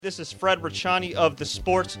This is Fred Ricciani of the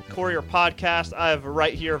Sports Courier Podcast. I have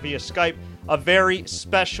right here via Skype a very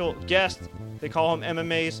special guest. They call him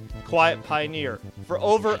MMA's Quiet Pioneer. For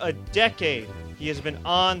over a decade, he has been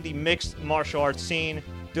on the mixed martial arts scene,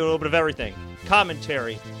 doing a little bit of everything.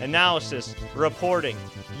 Commentary, analysis, reporting.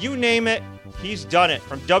 You name it, he's done it.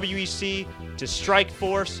 From WEC to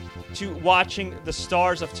Strikeforce to watching the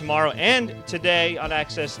stars of tomorrow and today on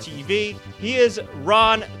Access TV. He is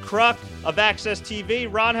Ron Kruk of Access TV.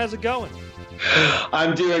 Ron, how's it going?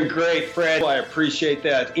 I'm doing great, Fred. I appreciate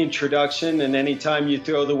that introduction, and anytime you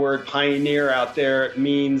throw the word pioneer out there, it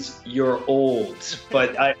means you're old.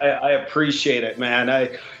 But I appreciate it, man.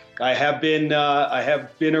 I have been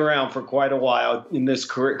around for quite a while in this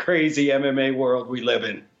crazy MMA world we live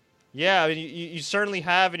in. Yeah, I mean, you certainly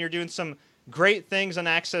have, and you're doing some great things on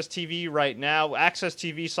Access TV right now. Access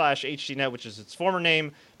TV/HDNet, which is its former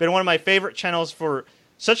name, been one of my favorite channels for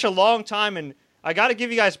such a long time. And I got to give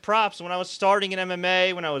you guys props. When I was starting in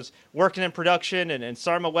MMA, when I was working in production and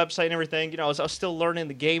starting my website and everything, I was still learning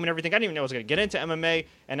the game and everything. I didn't even know I was going to get into MMA.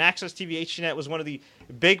 And Access TV/HDNet was one of the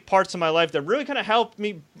big parts of my life that really kind of helped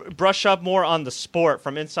me brush up more on the sport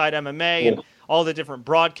from inside MMA and all the different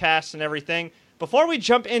broadcasts and everything. Before we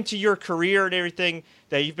jump into your career and everything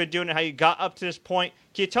that you've been doing and how you got up to this point,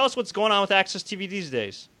 can you tell us what's going on with Access TV these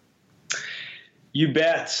days? You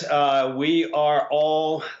bet. We are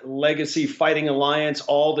all Legacy Fighting Alliance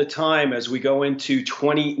all the time as we go into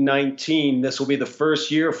 2019. This will be the first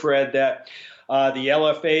year, Fred, that the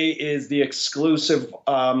LFA is the exclusive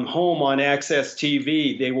home on Access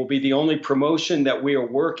TV. They will be the only promotion that we are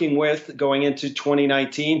working with going into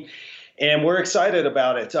 2019. And we're excited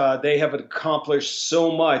about it. They have accomplished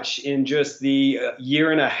so much in just the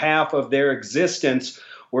year and a half of their existence.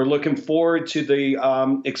 We're looking forward to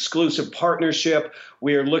the exclusive partnership.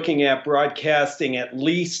 We are looking at broadcasting at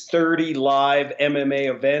least 30 live MMA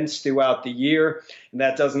events throughout the year. And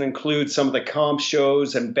that doesn't include some of the comp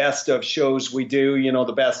shows and best of shows we do,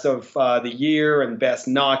 the best of the year and best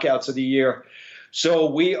knockouts of the year. So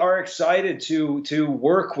we are excited to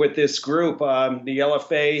work with this group. The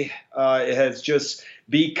LFA has just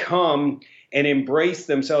become and embraced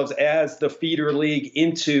themselves as the feeder league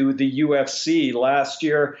into the UFC. Last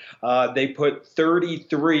year, they put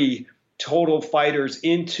 33 total fighters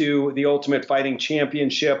into the Ultimate Fighting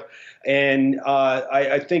Championship. And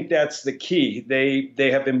I think that's the key.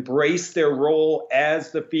 They have embraced their role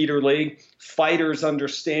as the feeder league. Fighters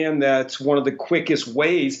understand that's one of the quickest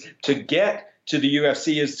ways to get to the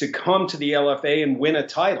UFC is to come to the LFA and win a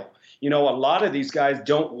title. A lot of these guys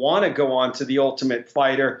don't want to go on to the Ultimate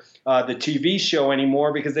Fighter, the TV show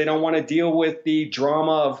anymore, because they don't want to deal with the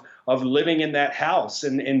drama of living in that house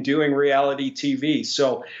and doing reality TV.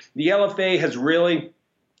 So the LFA has really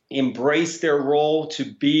embraced their role to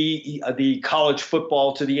be the college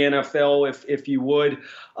football to the NFL, if you would.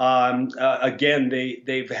 Again,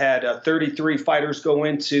 they've had 33 fighters go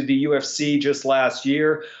into the UFC just last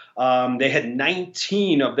year. They had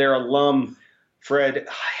 19 of their alum, Fred,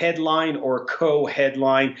 headline or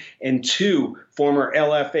co-headline, and 2 former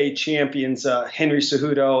LFA champions, Henry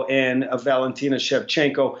Cejudo and Valentina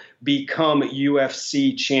Shevchenko, become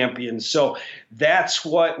UFC champions. So that's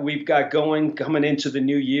what we've got coming into the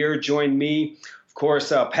new year. Join me. Of course,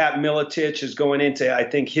 Pat Miletich is going into, I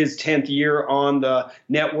think, his 10th year on the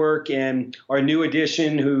network, and our new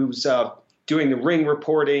addition who's doing the ring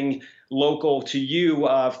reporting local to you,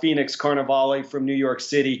 Phoenix Carnevale from New York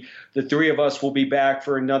City. The 3 of us will be back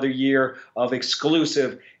for another year of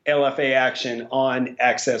exclusive LFA action on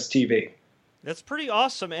Access TV. That's pretty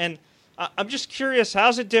awesome. And I'm just curious,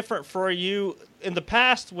 how's it different for you in the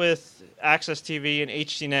past with Access TV and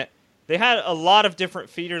HDNet? They had a lot of different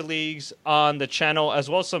feeder leagues on the channel, as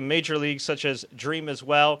well as some major leagues such as Dream as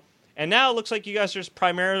well. And now it looks like you guys are just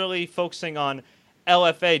primarily focusing on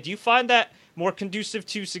LFA. Do you find that more conducive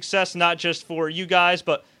to success, not just for you guys,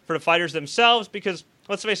 but for the fighters themselves? Because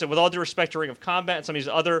let's face it, with all due respect to Ring of Combat and some of these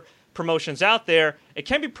other promotions out there, it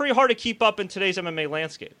can be pretty hard to keep up in today's MMA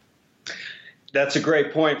landscape. That's a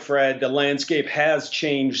great point, Fred. The landscape has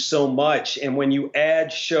changed so much. And when you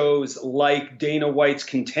add shows like Dana White's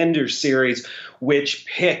Contender Series, which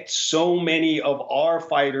picked so many of our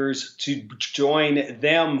fighters to join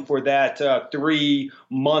them for that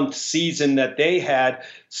 3-month season that they had,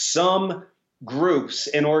 some groups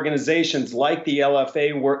and organizations like the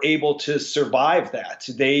LFA were able to survive that.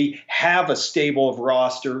 They have a stable of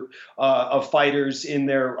roster of fighters on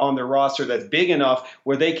their roster that's big enough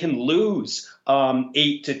where they can lose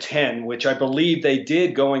 8 to 10, which I believe they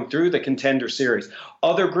did going through the Contender Series.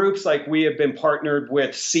 Other groups, like we have been partnered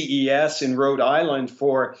with CES in Rhode Island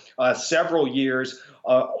for several years,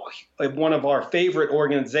 one of our favorite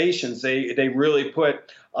organizations. They really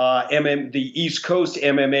put the East Coast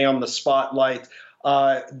MMA on the spotlight.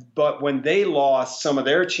 But when they lost some of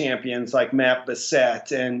their champions like Matt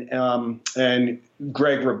Bessette and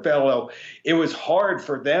Greg Rebello, it was hard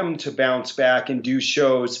for them to bounce back and do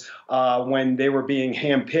shows when they were being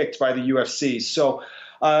handpicked by the UFC. So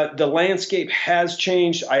the landscape has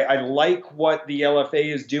changed. I like what the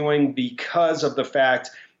LFA is doing because of the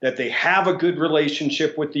fact that they have a good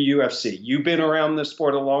relationship with the UFC. You've been around this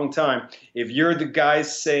sport a long time. If you're the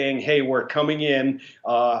guys saying, hey, we're coming in,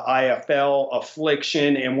 IFL,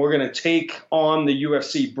 Affliction, and we're going to take on the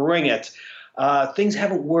UFC, bring it, things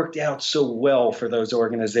haven't worked out so well for those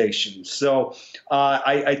organizations. So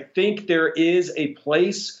I think there is a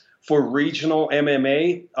place for regional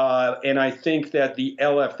MMA, and I think that the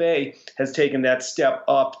LFA has taken that step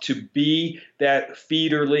up to be that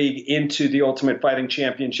feeder league into the Ultimate Fighting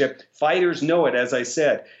Championship. Fighters know it, as I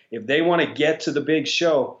said. If they want to get to the big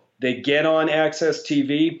show, they get on Access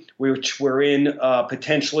TV, which we're in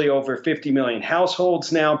potentially over 50 million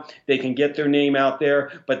households now. They can get their name out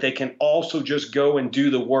there, but they can also just go and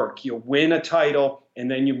do the work. You win a title, and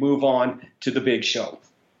then you move on to the big show.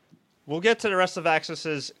 We'll get to the rest of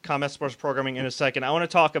Access's Combat Sports Programming in a second. I want to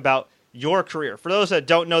talk about your career. For those that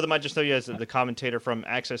don't know them, I just know you as the commentator from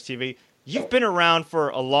Access TV. You've been around for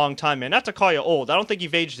a long time, man. Not to call you old. I don't think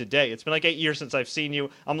you've aged a day. It's been like 8 years since I've seen you.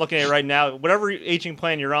 I'm looking at it right now. Whatever aging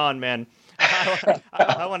plan you're on, man,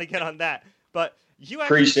 I want to get on that. But you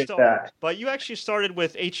actually started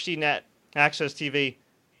with HDNet, Access TV,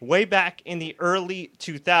 way back in the early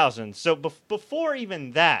 2000s. So before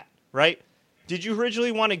even that, right? Did you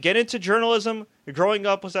originally want to get into journalism? Growing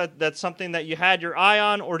up, was that something that you had your eye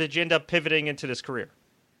on, or did you end up pivoting into this career?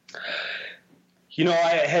 You know,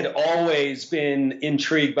 I had always been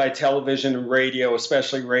intrigued by television and radio,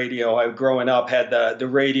 especially radio. I, growing up, had the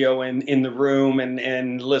radio in the room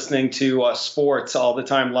and listening to sports all the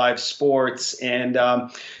time, live sports. And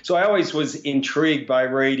so I always was intrigued by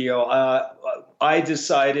radio. I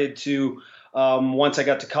decided to, once I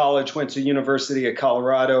got to college, went to University of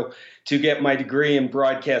Colorado to get my degree in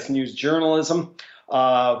broadcast news journalism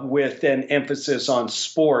with an emphasis on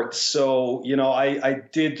sports. So, you know, I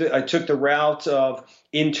took the route of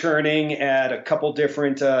interning at a couple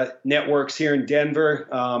different networks here in Denver,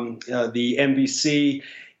 the NBC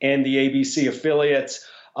and the ABC affiliates.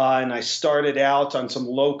 And I started out on some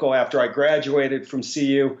local, after I graduated from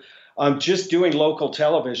CU, just doing local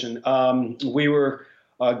television. We were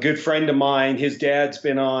a good friend of mine, his dad's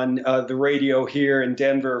been on the radio here in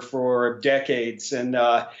Denver for decades, and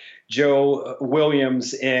Joe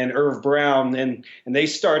Williams and Irv Brown, and they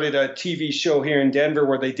started a TV show here in Denver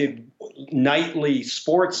where they did nightly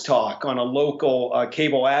sports talk on a local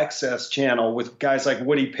cable access channel with guys like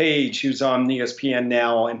Woody Page, who's on ESPN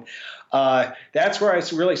now. And that's where I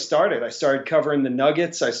really started. I started covering the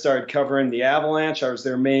Nuggets. I started covering the Avalanche. I was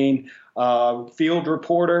their main field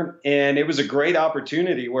reporter, and it was a great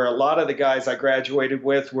opportunity where a lot of the guys I graduated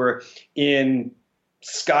with were in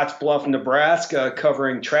Scottsbluff, Nebraska,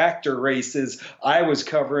 covering tractor races. I was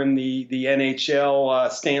covering the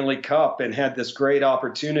NHL Stanley Cup and had this great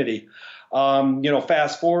opportunity.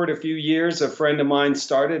 Fast forward a few years, a friend of mine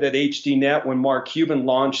started at HDNet when Mark Cuban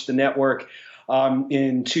launched the network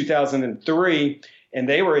in 2003. And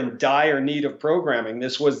they were in dire need of programming.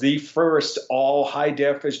 This was the first all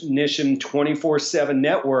high-definition 24/7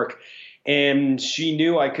 network, and she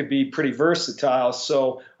knew I could be pretty versatile.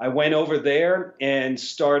 So I went over there and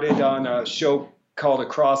started on a show called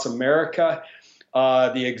Across America,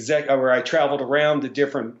 where I traveled around to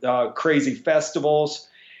different crazy festivals.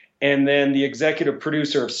 And then the executive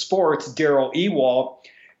producer of sports, Daryl Ewald,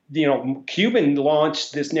 Cuban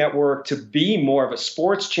launched this network to be more of a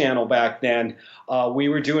sports channel back then. We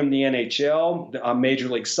were doing the NHL, Major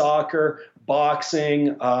League Soccer,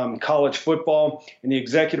 boxing, college football, and the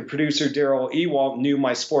executive producer, Daryl Ewald, knew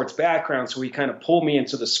my sports background, so he kind of pulled me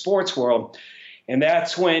into the sports world. And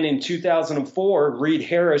that's when, in 2004, Reed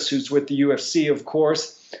Harris, who's with the UFC, of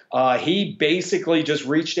course, he basically just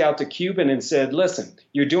reached out to Cuban and said, listen,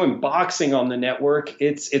 you're doing boxing on the network.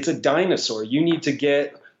 It's a dinosaur. You need to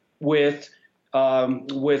get with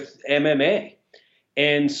MMA.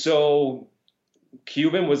 And so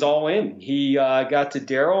Cuban was all in. He got to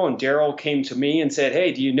Daryl, and Daryl came to me and said,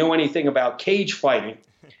 hey, do you know anything about cage fighting?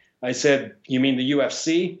 I said, you mean the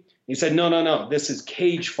UFC? He said, no, this is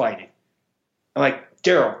cage fighting. I'm like,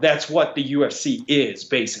 Daryl, that's what the UFC is,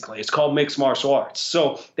 basically. It's called mixed martial arts.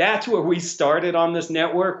 So that's where we started on this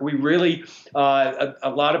network. We really,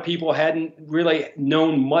 a lot of people hadn't really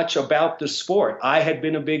known much about the sport. I had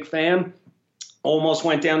been a big fan. Almost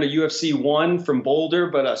went down to UFC 1 from Boulder,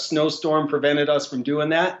 but a snowstorm prevented us from doing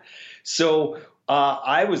that. So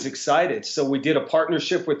I was excited. So we did a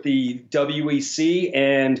partnership with the WEC,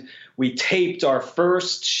 and we taped our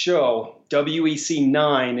first show, WEC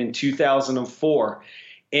 9, in 2004.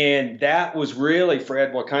 And that was really,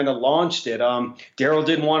 Fred, what kind of launched it. Daryl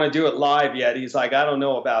didn't want to do it live yet. He's like, I don't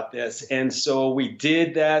know about this. And so we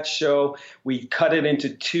did that show. We cut it into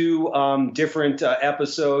 2 different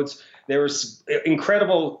episodes. There was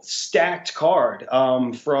incredible stacked card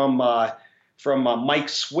from Mike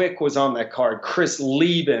Swick was on that card, Chris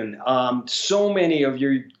Lieben. So many of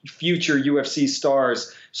your future UFC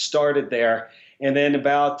stars started there. And then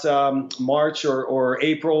about March or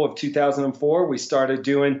April of 2004, we started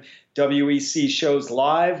doing WEC shows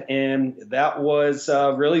live. And that was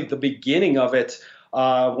really the beginning of it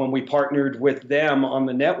when we partnered with them on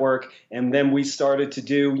the network. And then we started to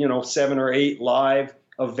do, 7 or 8 live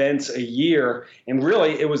events a year. And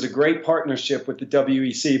really, it was a great partnership with the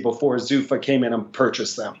WEC before Zuffa came in and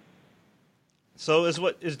purchased them. So is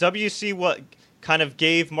WEC what kind of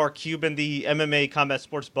gave Mark Cuban the MMA combat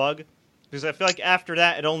sports bug? Because I feel like after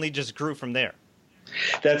that, it only just grew from there.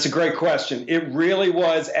 That's a great question. It really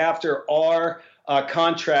was after our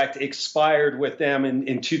contract expired with them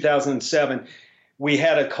in 2007. We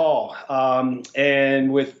had a call,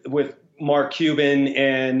 and with Mark Cuban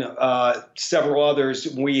and several others,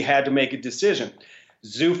 we had to make a decision.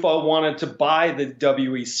 Zuffa wanted to buy the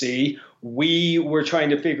WEC. We were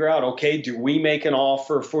trying to figure out, okay, do we make an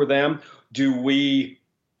offer for them? Do we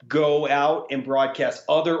go out and broadcast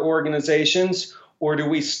other organizations, or do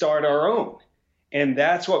we start our own? And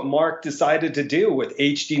that's what Mark decided to do with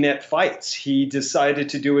HDNet Fights. He decided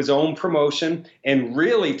to do his own promotion and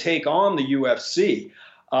really take on the UFC.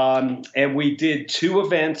 And we did 2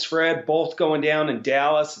 events, Fred, both going down in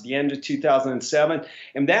Dallas at the end of 2007.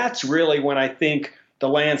 And that's really when I think the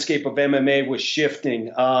landscape of MMA was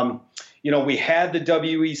shifting. We had the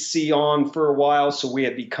WEC on for a while, so we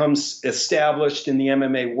had become established in the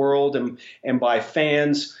MMA world and by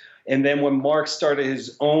fans. And then when Mark started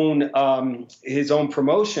his own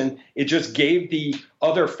promotion, it just gave the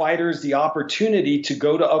other fighters the opportunity to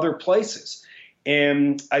go to other places.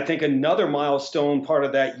 And I think another milestone part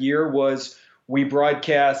of that year was we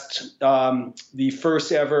broadcast the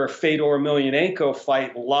first ever Fedor Emelianenko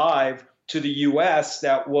fight live to the U.S.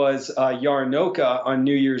 That was Yarnoka on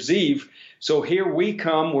New Year's Eve. So here we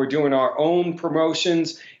come. We're doing our own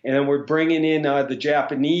promotions, and then we're bringing in the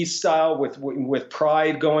Japanese style with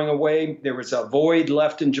Pride going away. There was a void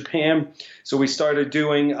left in Japan. So we started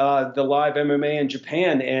doing the live MMA in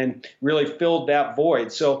Japan and really filled that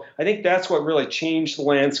void. So I think that's what really changed the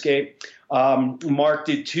landscape. Mark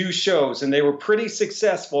did 2 shows, and they were pretty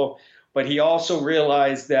successful, but he also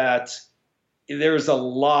realized that there's a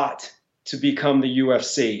lot to become the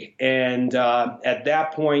UFC. And at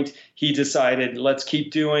that point, he decided, let's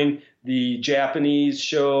keep doing the Japanese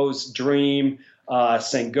shows, Dream,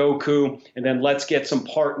 Sengoku, and then let's get some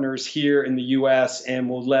partners here in the U.S. and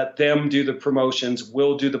we'll let them do the promotions.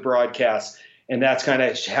 We'll do the broadcasts. And that's kind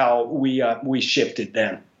of how we shifted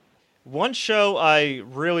then. One show I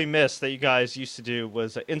really missed that you guys used to do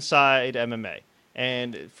was Inside MMA.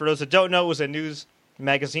 And for those that don't know, it was a news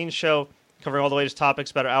magazine show covering all the latest topics,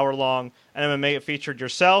 about an hour long. And MMA, it featured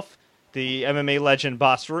yourself, the MMA legend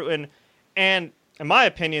Bas Rutten, and in my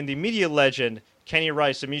opinion, the media legend Kenny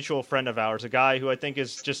Rice, a mutual friend of ours, a guy who I think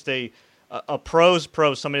is just a pro's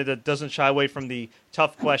pro, somebody that doesn't shy away from the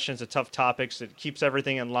tough questions, the tough topics, that keeps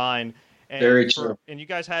everything in line. And very true. And you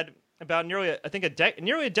guys had about nearly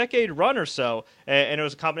a decade run or so, and it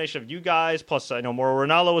was a combination of you guys, plus I know Mauro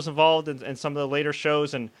Ranallo was involved in some of the later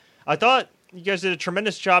shows, and I thought you guys did a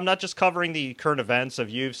tremendous job, not just covering the current events of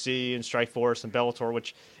UFC and Strikeforce and Bellator,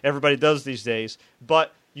 which everybody does these days,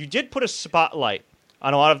 but you did put a spotlight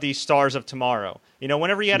on a lot of these stars of tomorrow.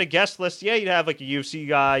 Whenever you had a guest list, you'd have like a UFC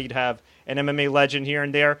guy, you'd have an MMA legend here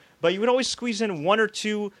and there, but you would always squeeze in 1 or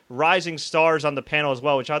 2 rising stars on the panel as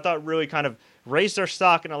well, which I thought really kind of raised their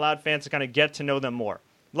stock and allowed fans to kind of get to know them more.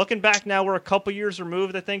 Looking back now, we're a couple years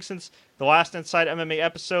removed, I think, since the last Inside MMA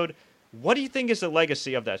episode. What do you think is the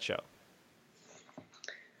legacy of that show?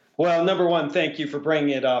 Well, number one, thank you for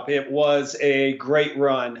bringing it up. It was a great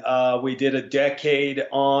run. We did a decade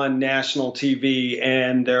on national TV,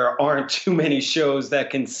 and there aren't too many shows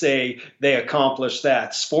that can say they accomplished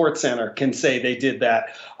that. SportsCenter can say they did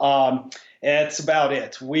that. That's about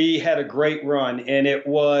it. We had a great run, and it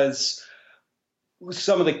was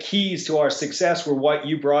some of the keys to our success were what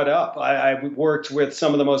you brought up. I worked with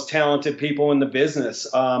some of the most talented people in the business,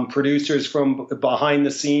 producers from behind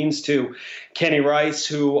the scenes to Kenny Rice,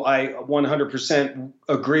 who I 100%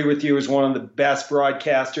 agree with you is one of the best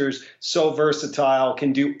broadcasters, so versatile,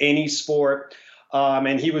 can do any sport.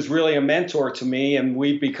 And he was really a mentor to me, and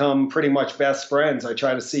we've become pretty much best friends. I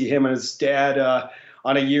try to see him and his dad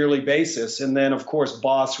on a yearly basis. And then, of course,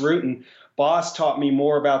 Boss Rutan. Boss taught me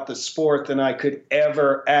more about the sport than I could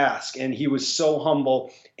ever ask, and he was so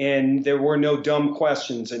humble, and there were no dumb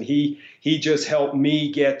questions, and he just helped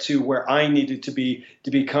me get to where I needed to be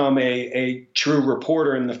to become a true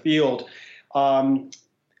reporter in the field. And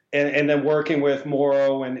then working with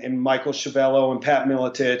Morrow and Michael Chavello and Pat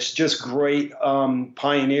Miletich, just great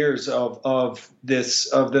pioneers of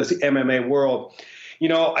this MMA world. You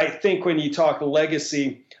know, I think when you talk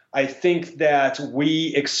legacy, I think that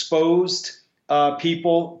we exposed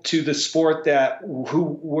people to the sport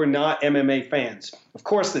who were not MMA fans. Of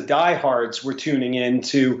course, the diehards were tuning in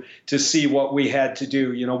to see what we had to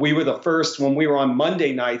do. You know, we were the first when we were on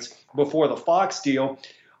Monday nights before the Fox deal.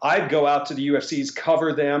 I'd go out to the UFCs,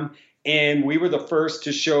 cover them, and we were the first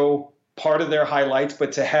to show part of their highlights,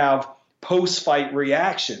 but to have post-fight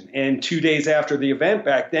reaction. And 2 days after the event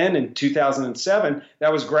back then in 2007,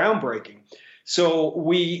 that was groundbreaking. So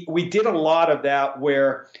we did a lot of that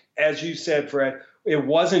where, as you said, Fred, it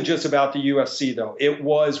wasn't just about the UFC, though.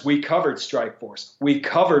 We covered Strikeforce. We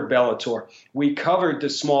covered Bellator. We covered the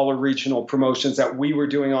smaller regional promotions that we were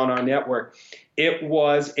doing on our network. It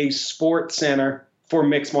was a sport center for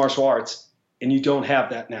mixed martial arts, and you don't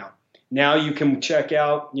have that now. Now you can check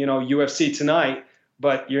out, UFC Tonight,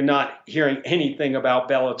 but you're not hearing anything about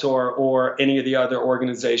Bellator or any of the other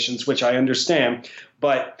organizations, which I understand.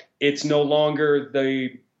 But it's no longer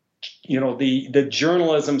the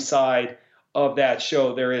journalism side of that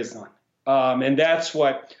show. There is none. And that's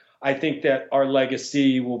what I think that our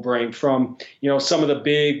legacy will bring, from, some of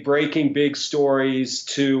the breaking big stories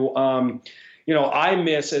to, I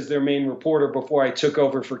miss, as their main reporter before I took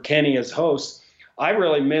over for Kenny as host, I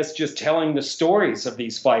really miss just telling the stories of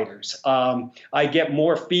these fighters. I get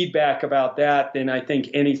more feedback about that than I think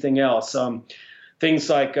anything else. Things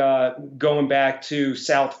like going back to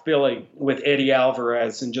South Philly with Eddie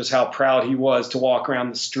Alvarez and just how proud he was to walk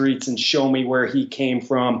around the streets and show me where he came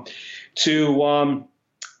from, to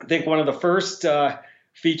I think one of the first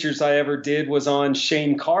features I ever did was on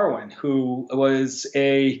Shane Carwin, who was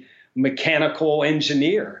a mechanical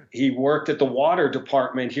engineer. He worked at the water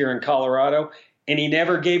department here in Colorado, and he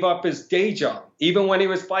never gave up his day job. Even when he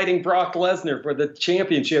was fighting Brock Lesnar for the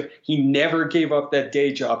championship, he never gave up that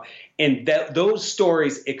day job. And those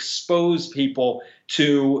stories expose people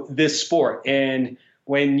to this sport. And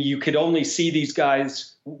when you could only see these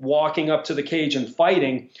guys walking up to the cage and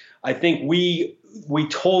fighting, I think we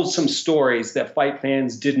told some stories that fight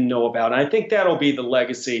fans didn't know about. And I think that'll be the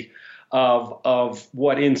legacy of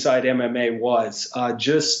what Inside MMA was.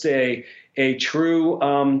 Just a true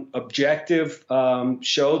objective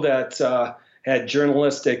show that had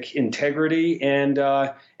journalistic integrity and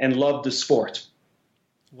loved the sport.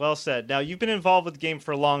 Well said. Now, you've been involved with the game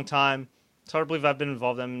for a long time. It's hard to believe I've been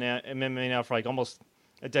involved in MMA now for like almost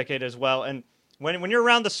a decade as well. And when you're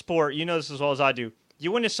around the sport, you know this as well as I do, you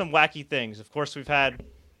witness some wacky things. Of course, we've had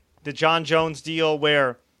the John Jones deal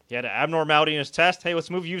where he had an abnormality in his test. Hey, let's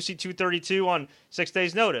move UFC 232 on 6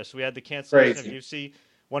 days' notice. We had the cancellation of UFC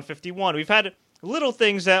 151. We've had little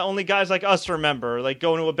things that only guys like us remember, like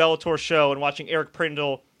going to a Bellator show and watching Eric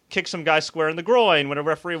Prindle kick some guy square in the groin when a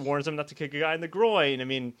referee warns him not to kick a guy in the groin. I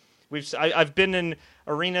mean, I've been in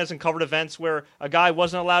arenas and covered events where a guy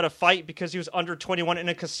wasn't allowed to fight because he was under 21 in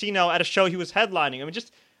a casino at a show he was headlining. I mean,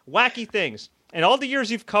 just wacky things. And all the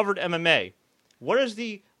years you've covered MMA, what is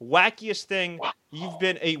the wackiest thing you've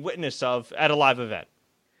been a witness of at a live event?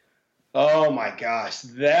 Oh my gosh,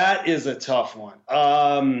 that is a tough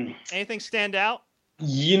one. Anything stand out?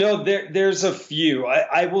 There's a few.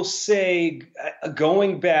 I will say,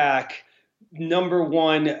 going back, number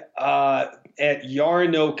one, at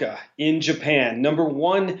Yarinoka in Japan, number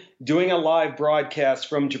one, doing a live broadcast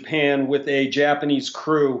from Japan with a Japanese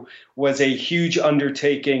crew was a huge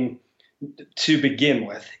undertaking to begin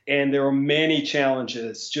with. And there were many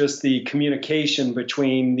challenges, just the communication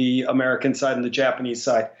between the American side and the Japanese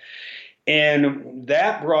side. And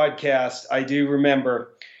that broadcast, I do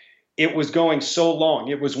remember, it was going so long.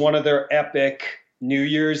 It was one of their epic New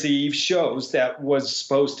Year's Eve shows that was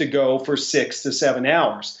supposed to go for 6 to 7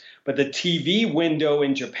 hours. But the TV window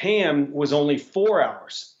in Japan was only 4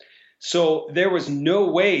 hours. So there was no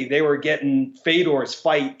way they were getting Fedor's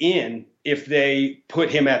fight in if they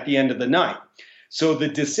put him at the end of the night. So the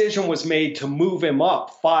decision was made to move him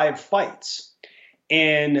up 5 fights.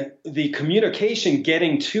 And the communication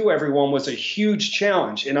getting to everyone was a huge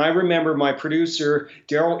challenge. And I remember my producer,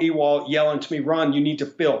 Daryl Ewald, yelling to me, Ron, you need to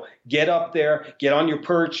fill. Get up there, get on your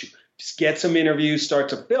perch, get some interviews, start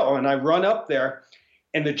to fill. And I run up there,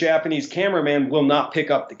 and the Japanese cameraman will not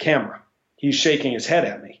pick up the camera. He's shaking his head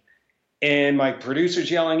at me. And my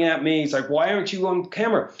producer's yelling at me. He's like, why aren't you on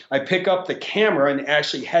camera? I pick up the camera and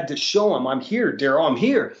actually had to show him, I'm here, Daryl, I'm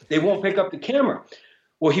here. They won't pick up the camera.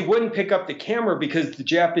 Well, he wouldn't pick up the camera because the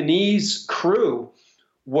Japanese crew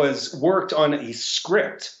worked on a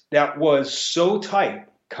script that was so tight.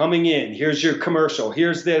 Coming in, here's your commercial,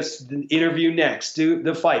 here's this, the interview next, do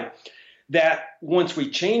the fight. That once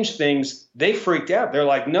we changed things, they freaked out. They're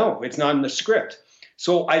like, no, it's not in the script.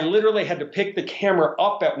 So I literally had to pick the camera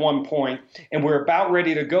up at one point, and we're about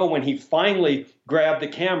ready to go when he finally grabbed the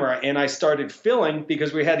camera, and I started filling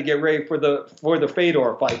because we had to get ready for the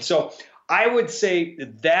Fedor fight. So I would say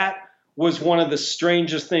that was one of the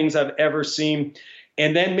strangest things I've ever seen.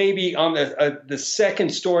 And then maybe on the second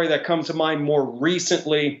story that comes to mind more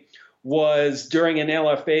recently was during an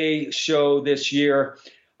LFA show this year.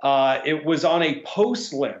 It was on a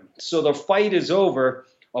post-lim. So the fight is over.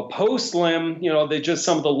 A post-lim, they just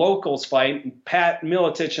some of the locals fight. Pat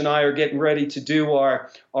Miletich and I are getting ready to do our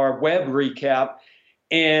web recap.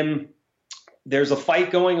 And there's a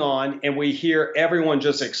fight going on, and we hear everyone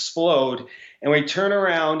just explode. And we turn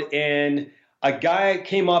around, and a guy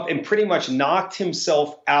came up and pretty much knocked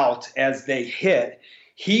himself out as they hit.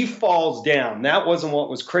 He falls down. That wasn't what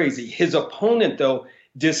was crazy. His opponent, though,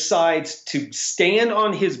 decides to stand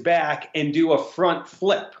on his back and do a front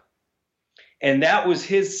flip. And that was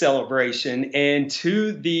his celebration. And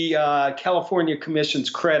to the California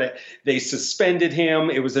Commission's credit, they suspended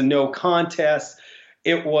him. It was a no contest.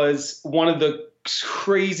 It was one of the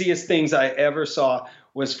craziest things I ever saw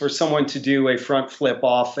was for someone to do a front flip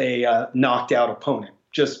off a knocked out opponent.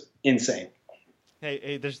 Just insane.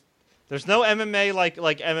 Hey, there's no MMA like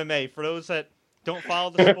MMA. For those that don't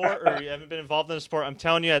follow the sport or you haven't been involved in the sport, I'm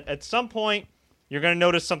telling you, at some point you're going to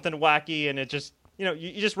notice something wacky, and it just,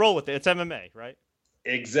 you just roll with it. It's MMA, right?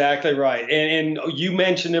 Exactly right. And you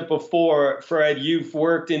mentioned it before, Fred. You've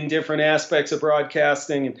worked in different aspects of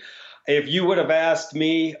broadcasting, and if you would have asked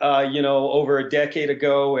me, over a decade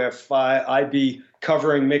ago, if I'd be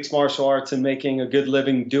covering mixed martial arts and making a good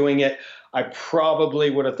living doing it, I probably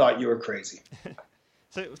would have thought you were crazy.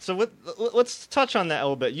 So let's touch on that a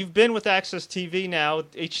little bit. You've been with Access TV now,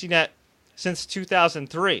 HDNet, since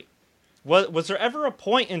 2003. Was there ever a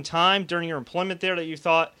point in time during your employment there that you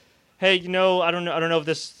thought, hey, I don't know if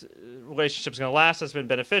this relationship's going to last, that's been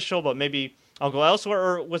beneficial, but maybe I'll go elsewhere?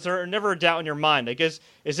 Or was there never a doubt in your mind? I guess,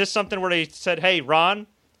 is this something where they said, hey, Ron,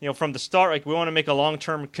 from the start, like, we want to make a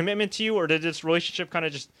long-term commitment to you, or did this relationship kind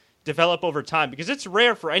of just develop over time? Because it's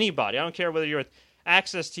rare for anybody. I don't care whether you're at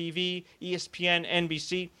Access TV, ESPN,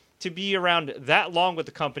 NBC, to be around that long with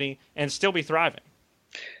the company and still be thriving.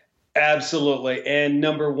 Absolutely. And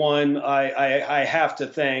number one, I have to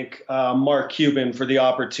thank Mark Cuban for the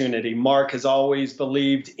opportunity. Mark has always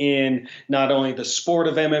believed in not only the sport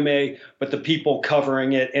of MMA, but the people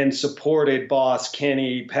covering it, and supported Boss,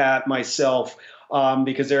 Kenny, Pat, myself,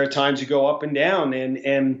 because there are times you go up and down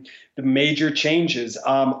and the major changes.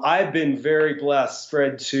 I've been very blessed,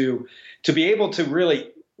 Fred, to be able to really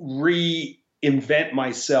reinvent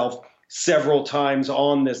myself several times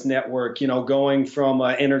on this network, going from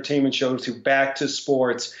entertainment shows to back to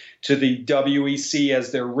sports, to the WEC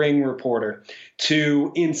as their ring reporter,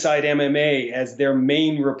 to Inside MMA as their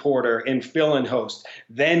main reporter and fill-in host,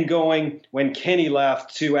 then going, when Kenny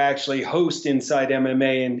left, to actually host Inside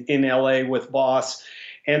MMA in LA with Boss.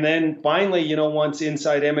 And then finally, once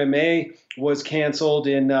Inside MMA was canceled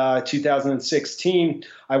in 2016,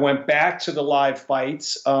 I went back to the live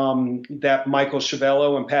fights that Michael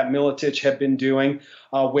Schiavello and Pat Miletich had been doing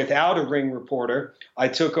without a ring reporter. I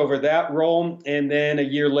took over that role, and then a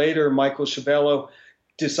year later, Michael Schiavello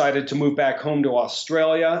decided to move back home to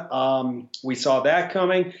Australia. We saw that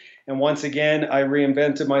coming. And once again, I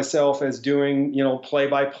reinvented myself as doing,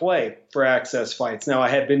 play-by-play for Access fights. Now, I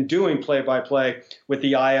had been doing play-by-play with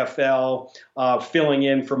the IFL, filling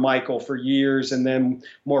in for Michael for years, and then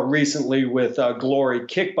more recently with Glory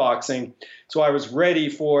Kickboxing. So I was ready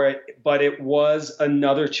for it, but it was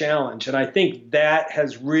another challenge. And I think that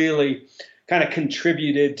has really kind of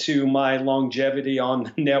contributed to my longevity on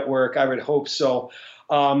the network. I would hope so.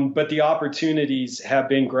 But the opportunities have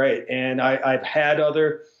been great. And I've had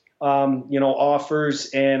other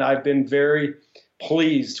offers, and I've been very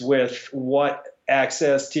pleased with what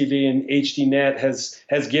Access TV and HDNet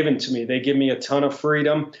has given to me. They give me a ton of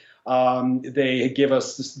freedom. They give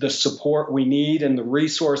us the support we need and the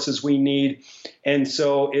resources we need. And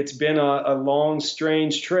so it's been a long,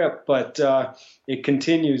 strange trip, but it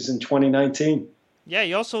continues in 2019. Yeah,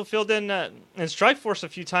 you also filled in Strikeforce a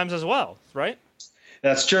few times as well, right?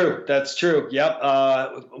 That's true. That's true. Yep.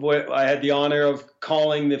 I had the honor of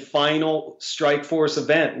calling the final Strikeforce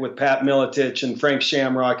event with Pat Miletich and Frank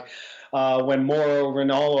Shamrock when Mauro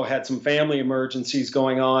Ranallo had some family emergencies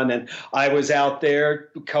going on. And I was out there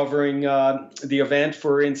covering the event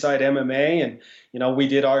for Inside MMA. And, we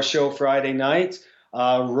did our show Friday night,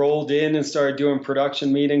 rolled in and started doing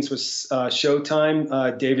production meetings with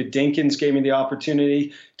Showtime. David Dinkins gave me the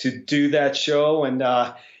opportunity to do that show. And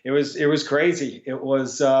it was crazy. It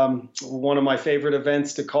was one of my favorite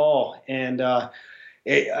events to call. And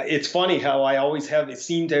it's funny how I always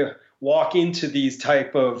seem to walk into these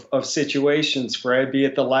type of situations, Fred, be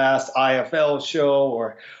it the last IFL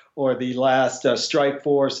show or the last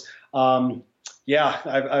Strikeforce. I've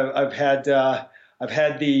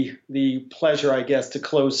had the pleasure, I guess, to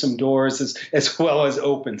close some doors as well as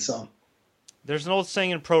open some. There's an old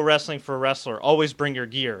saying in pro wrestling for a wrestler: always bring your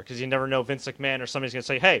gear, because you never know Vince McMahon or somebody's going to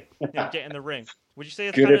say, "Hey, get in the ring." Would you say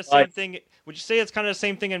it's kind of the same thing? Would you say it's kind of the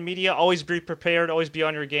same thing in media? Always be prepared, always be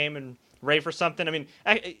on your game and ready for something. I mean,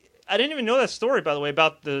 I didn't even know that story, by the way,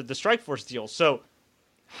 about the Strikeforce deal. So,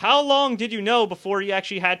 how long did you know before you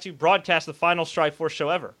actually had to broadcast the final Strikeforce show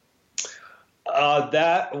ever?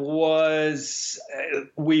 That was,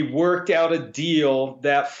 we worked out a deal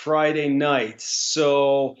that Friday night.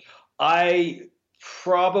 So I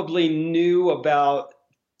probably knew about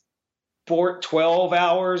 14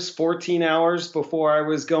 hours before I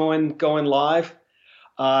was going live.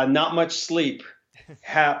 Not much sleep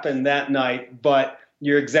happened that night, but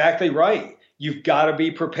you're exactly right. You've got to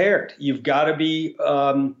be prepared. You've got to be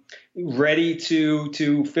ready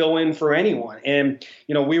to fill in for anyone. And,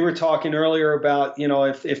 we were talking earlier about,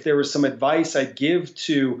 if there was some advice I'd give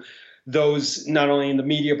to those not only in the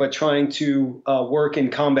media but trying to work in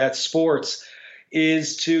combat sports,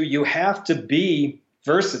 is you have to be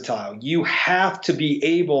versatile. You have to be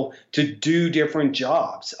able to do different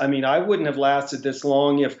jobs. I mean, I wouldn't have lasted this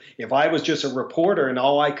long if I was just a reporter and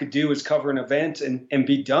all I could do is cover an event and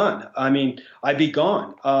be done. I mean, I'd be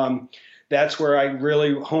gone. That's where I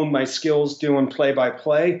really honed my skills doing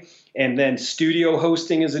play-by-play. And then studio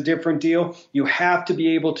hosting is a different deal. You have to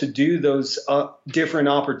be able to do those different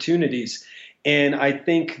opportunities. And I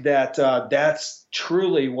think that that's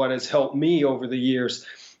truly what has helped me over the years.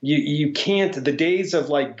 You can't, the days of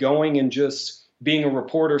like going and just being a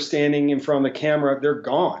reporter standing in front of the camera, they're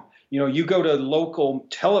gone. You go to local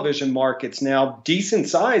television markets now, decent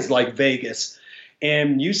size like Vegas,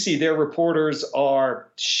 and you see their reporters are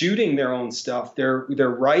shooting their own stuff. They're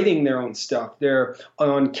writing their own stuff. They're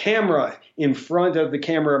on camera in front of the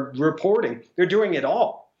camera reporting. They're doing it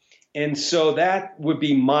all. And so that would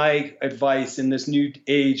be my advice in this new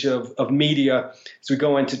age of media as we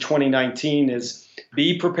go into 2019 is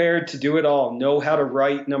be prepared to do it all. Know how to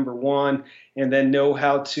write, number one, and then know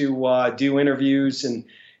how to do interviews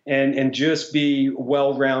and just be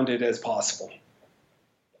well-rounded as possible.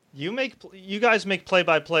 You guys make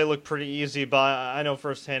play-by-play look pretty easy, but I know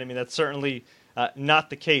firsthand, that's certainly not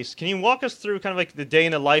the case. Can you walk us through kind of like the day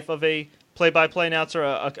in the life of a play-by-play announcer,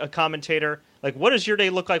 a commentator? Like, what does your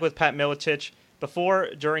day look like with Pat Miletich before,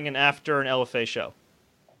 during, and after an LFA show?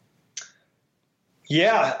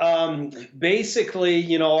 Yeah,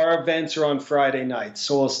 basically, our events are on Friday nights.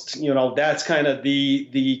 So, that's kind of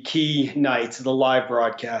the key nights of the live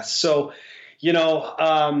broadcast. So,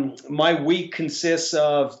 my week consists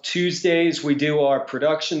of Tuesdays. We do our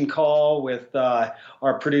production call with our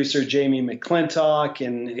producer, Jamie McClintock,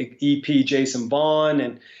 and EP Jason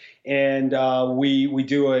Vaughn. And we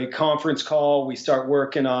do a conference call. We start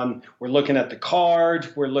working we're looking at the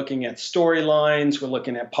card. We're looking at storylines. We're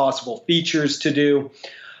looking at possible features to do.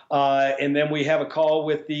 And then we have a call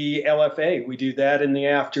with the LFA. We do that in the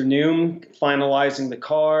afternoon, finalizing the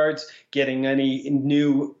cards, getting any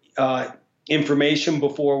new information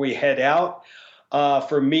before we head out.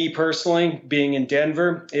 For me personally, being in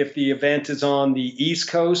Denver, if the event is on the East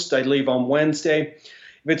Coast, I leave on Wednesday.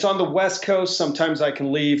 If it's on the West Coast, sometimes I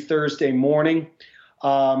can leave Thursday morning.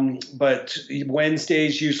 But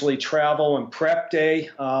Wednesdays usually travel and prep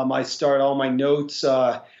day. I start all my notes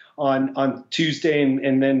on Tuesday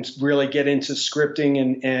and then really get into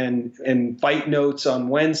scripting and fight notes on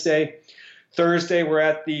Wednesday. Thursday, we're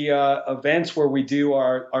at the events where we do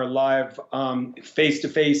our live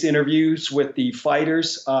face-to-face interviews with the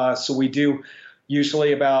fighters. So we do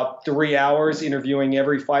usually about 3 hours interviewing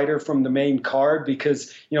every fighter from the main card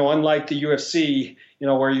because, unlike the UFC,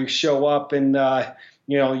 where you show up and,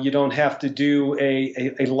 you don't have to do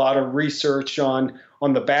a lot of research on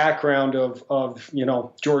the background of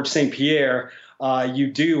George St. Pierre. You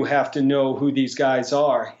do have to know who these guys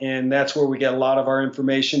are. And that's where we get a lot of our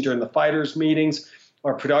information during the fighters meetings.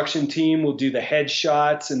 Our production team will do the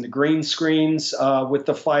headshots and the green screens with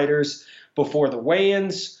the fighters before the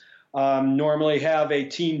weigh-ins. Normally have a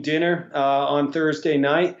team dinner on Thursday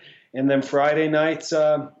night. And then Friday nights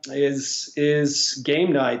is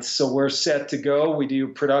game nights. So we're set to go. We do a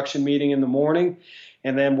production meeting in the morning.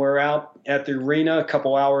 And then we're out at the arena a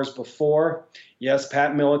couple hours before. Yes,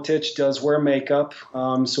 Pat Miletich does wear makeup,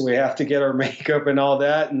 so we have to get our makeup and all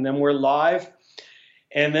that, and then we're live.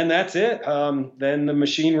 And then that's it. Then the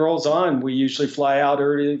machine rolls on. We usually fly out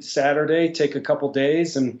early Saturday, take a couple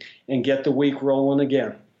days, and get the week rolling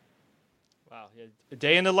again. Wow, yeah. A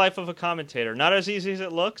day in the life of a commentator. Not as easy as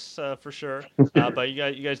it looks, for sure, but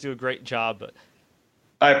you guys do a great job. But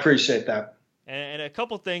I appreciate that. And a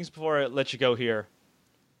couple things before I let you go here.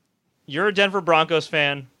 You're a Denver Broncos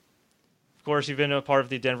fan. Of course, you've been a part of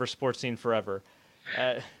the Denver sports scene forever.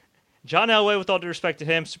 John Elway, with all due respect to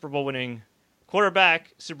him, Super Bowl winning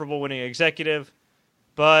quarterback, Super Bowl winning executive,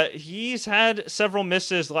 but he's had several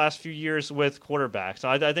misses the last few years with quarterbacks.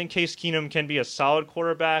 I think Case Keenum can be a solid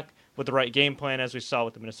quarterback with the right game plan, as we saw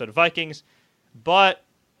with the Minnesota Vikings, but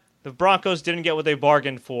the Broncos didn't get what they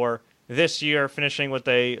bargained for this year, finishing with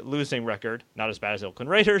a losing record. Not as bad as the Oakland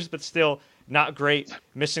Raiders, but still not great,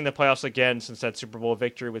 missing the playoffs again since that Super Bowl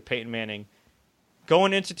victory with Peyton Manning.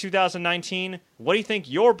 Going into 2019, what do you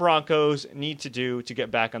think your Broncos need to do to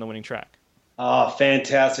get back on the winning track?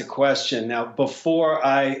 Fantastic question. Now, before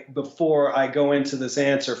I go into this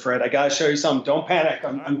answer, Fred, I got to show you something. Don't panic.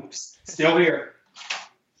 I'm still here.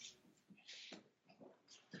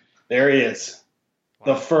 There he is.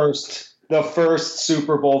 Wow. The first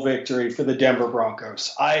Super Bowl victory for the Denver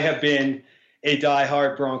Broncos. I have been a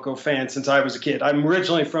diehard Bronco fan since I was a kid. I'm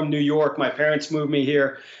originally from New York. My parents moved me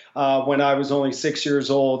here when I was only 6 years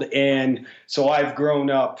old, and so I've grown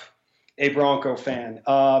up a Bronco fan.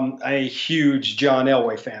 A huge John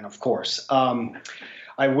Elway fan, of course.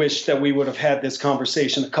 I wish that we would have had this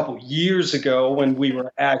conversation a couple years ago when we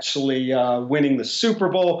were actually winning the Super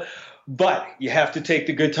Bowl, but you have to take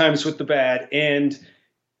the good times with the bad, and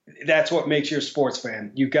that's what makes you a sports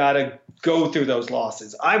fan. You got to go through those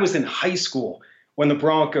losses. I was in high school when the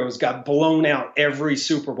Broncos got blown out every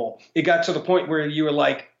Super Bowl. It got to the point where you were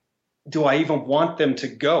like, do I even want them to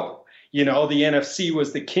go? The NFC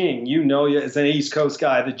was the king. As an East Coast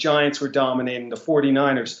guy, the Giants were dominating, the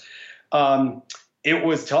 49ers. It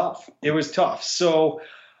was tough. It was tough. So,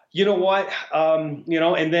 you know what?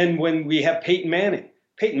 And then when we have Peyton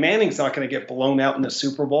Manning's not going to get blown out in the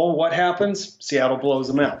Super Bowl. What happens? Seattle blows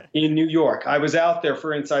them out in New York. I was out there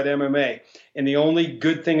for Inside MMA, and the only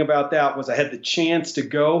good thing about that was I had the chance to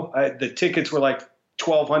go. The tickets were like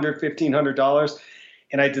 $1,200, $1,500,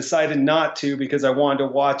 and I decided not to because I wanted to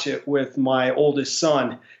watch it with my oldest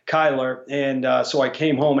son, Kyler, and so I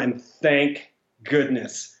came home, and thank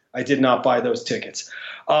goodness I did not buy those tickets.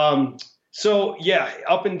 So, yeah,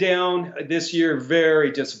 up and down this year,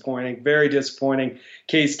 very disappointing, very disappointing.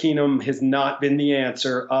 Case Keenum has not been the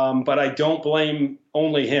answer, but I don't blame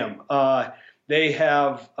only him. They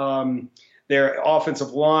have their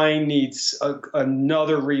offensive line needs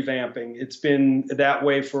another revamping. It's been that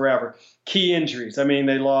way forever. Key injuries. I mean,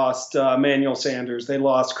 they lost Emmanuel Sanders. They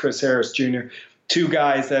lost Chris Harris Jr., two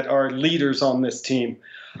guys that are leaders on this team.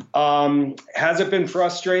 Has it been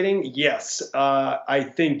frustrating? Yes. I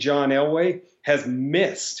think John Elway has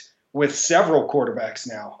missed with several quarterbacks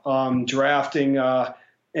now, drafting,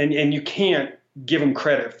 and you can't give him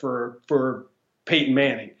credit for Peyton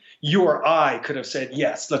Manning. You or I could have said,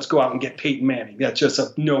 yes, let's go out and get Peyton Manning. That's just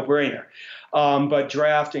a no-brainer. But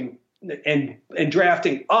drafting and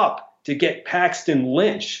drafting up to get Paxton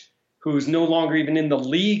Lynch, who's no longer even in the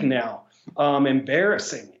league now,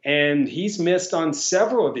 embarrassing. And he's missed on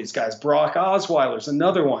several of these guys. Brock Osweiler's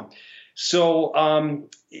another one. So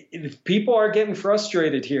people are getting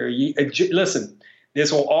frustrated here. Listen,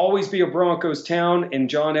 this will always be a Broncos town, and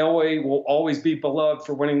John Elway will always be beloved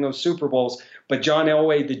for winning those Super Bowls. But John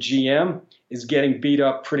Elway, the GM, is getting beat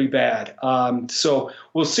up pretty bad. So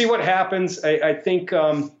we'll see what happens. I think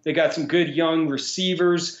they got some good young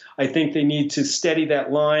receivers. I think they need to steady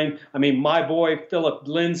that line. I mean, my boy, Philip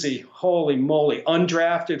Lindsay, holy moly,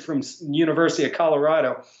 undrafted from University of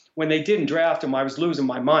Colorado. When they didn't draft him, I was losing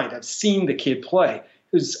my mind. I've seen the kid play. It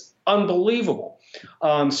was unbelievable.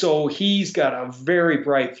 So he's got a very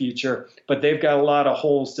bright future, but they've got a lot of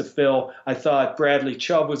holes to fill. I thought Bradley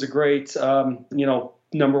Chubb was a great,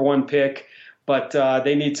 number one pick, but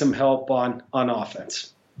they need some help on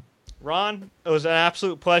offense. Ron, it was an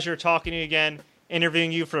absolute pleasure talking to you again,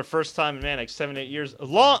 interviewing you for the first time in, man, like 7-8 years.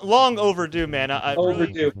 Long overdue, man.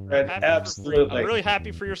 Overdue, Fred. Absolutely. I'm really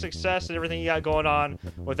happy for your success and everything you got going on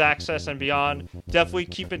with Access and beyond. Definitely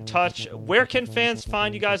keep in touch. Where can fans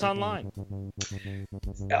find you guys online?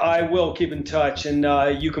 I will keep in touch, and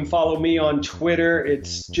you can follow me on Twitter.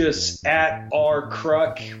 It's just at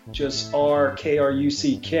rcruck, just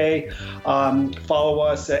RKRUCK. Follow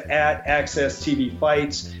us at Access TV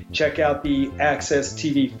Fights. Check out the Access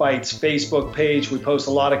TV Fights Facebook page. We post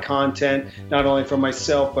a lot of content, not only from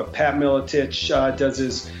myself, but Pat Miletich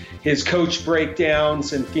does his coach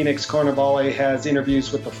breakdowns, and Phoenix Carnivale has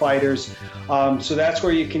interviews with the fighters. So that's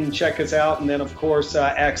where you can check us out. And then, of course,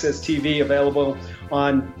 Access TV available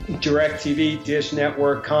on DirecTV, Dish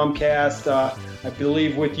Network, Comcast. I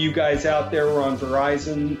believe with you guys out there, we're on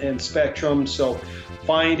Verizon and Spectrum. So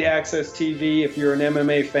find Access TV. If you're an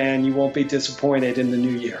MMA fan, you won't be disappointed in the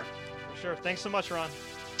new year. For sure. Thanks so much, Ron.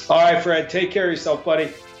 All right, Fred. Take care of yourself, buddy.